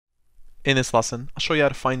In this lesson, I'll show you how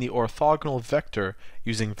to find the orthogonal vector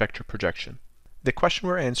using vector projection. The question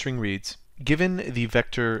we're answering reads, given the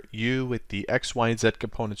vector u with the x, y, and z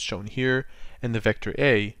components shown here, and the vector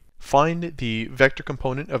a, find the vector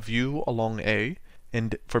component of u along a,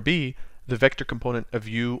 and for b, the vector component of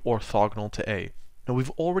u orthogonal to a. Now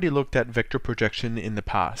we've already looked at vector projection in the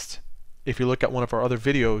past. If you look at one of our other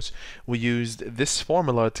videos, we used this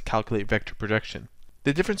formula to calculate vector projection.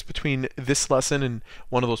 The difference between this lesson and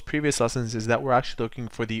one of those previous lessons is that we're actually looking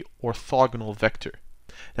for the orthogonal vector.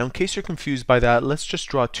 Now in case you're confused by that, let's just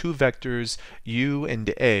draw two vectors u and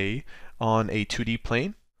a on a 2D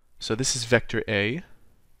plane. So this is vector a,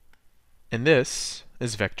 and this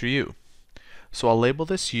is vector u. So I'll label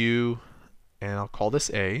this u, and I'll call this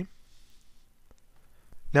a.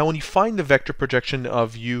 Now when you find the vector projection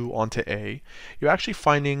of u onto a, you're actually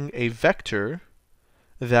finding a vector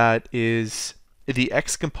that is the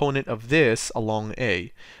x component of this along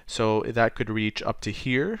a. So that could reach up to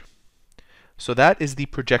here. So that is the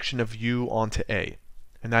projection of u onto a.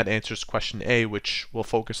 And that answers question A, which we'll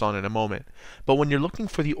focus on in a moment. But when you're looking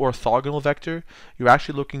for the orthogonal vector, you're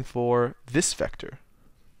actually looking for this vector,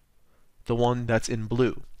 the one that's in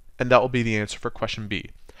blue. And that will be the answer for question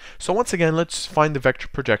B. So once again, let's find the vector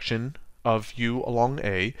projection of u along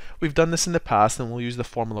a. We've done this in the past, and we'll use the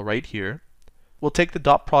formula right here. We'll take the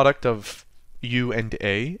dot product of u and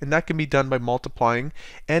a, and that can be done by multiplying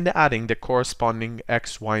and adding the corresponding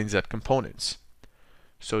x, y, and z components.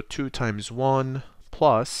 So 2 times 1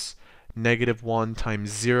 plus negative 1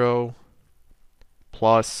 times 0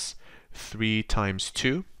 plus 3 times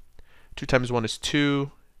 2. 2 times 1 is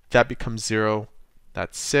 2. That becomes 0.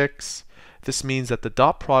 That's 6. This means that the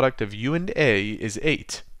dot product of u and a is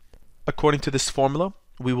 8. According to this formula,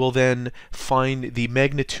 we will then find the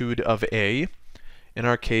magnitude of a. In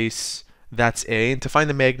our case, that's a, and to find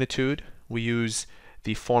the magnitude, we use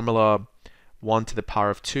the formula 1 to the power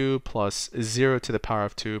of 2 plus 0 to the power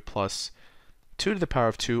of 2 plus 2 to the power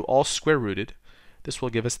of 2, all square rooted. This will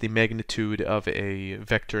give us the magnitude of a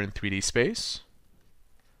vector in 3D space,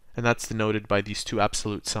 and that's denoted by these two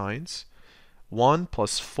absolute signs. 1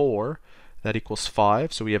 plus 4, that equals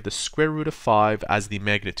 5, so we have the square root of 5 as the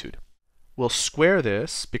magnitude. We'll square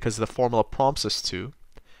this because the formula prompts us to,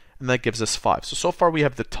 and that gives us 5. So far we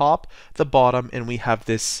have the top, the bottom, and we have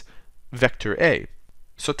this vector a.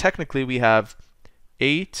 So technically we have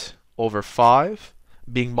 8 over 5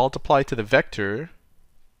 being multiplied to the vector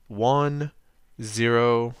 1,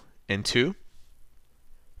 0, and 2.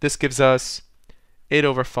 This gives us 8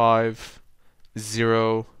 over 5,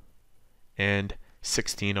 0, and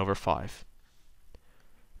 16 over 5.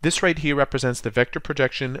 This right here represents the vector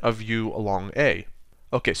projection of u along a.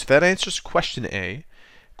 Okay, so that answers question A.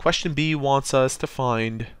 Question B wants us to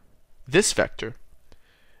find this vector,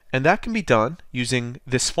 and that can be done using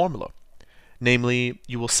this formula. Namely,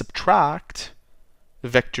 you will subtract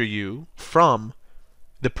vector u from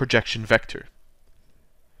the projection vector.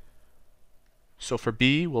 So for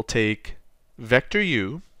B, we'll take vector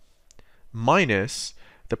u minus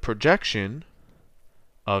the projection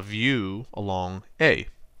of u along a.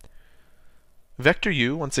 Vector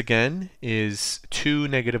u, once again, is 2,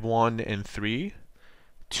 negative 1, and 3.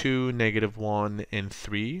 2, negative 1, and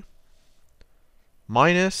 3,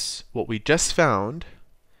 minus what we just found,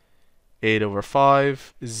 8 over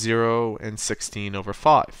 5, 0, and 16 over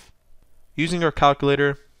 5. Using our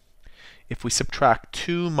calculator, if we subtract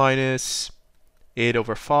 2 minus 8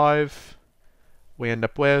 over 5, we end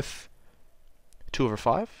up with 2 over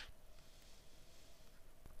 5.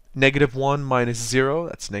 Negative 1 minus 0,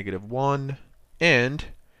 that's negative 1. And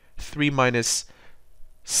 3 minus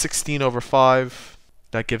 16 over 5,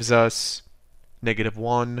 that gives us negative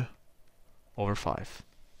 1 over 5.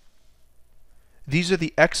 These are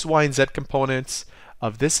the x, y, and z components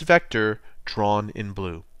of this vector drawn in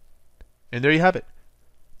blue. And there you have it.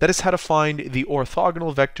 That is how to find the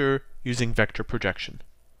orthogonal vector using vector projection.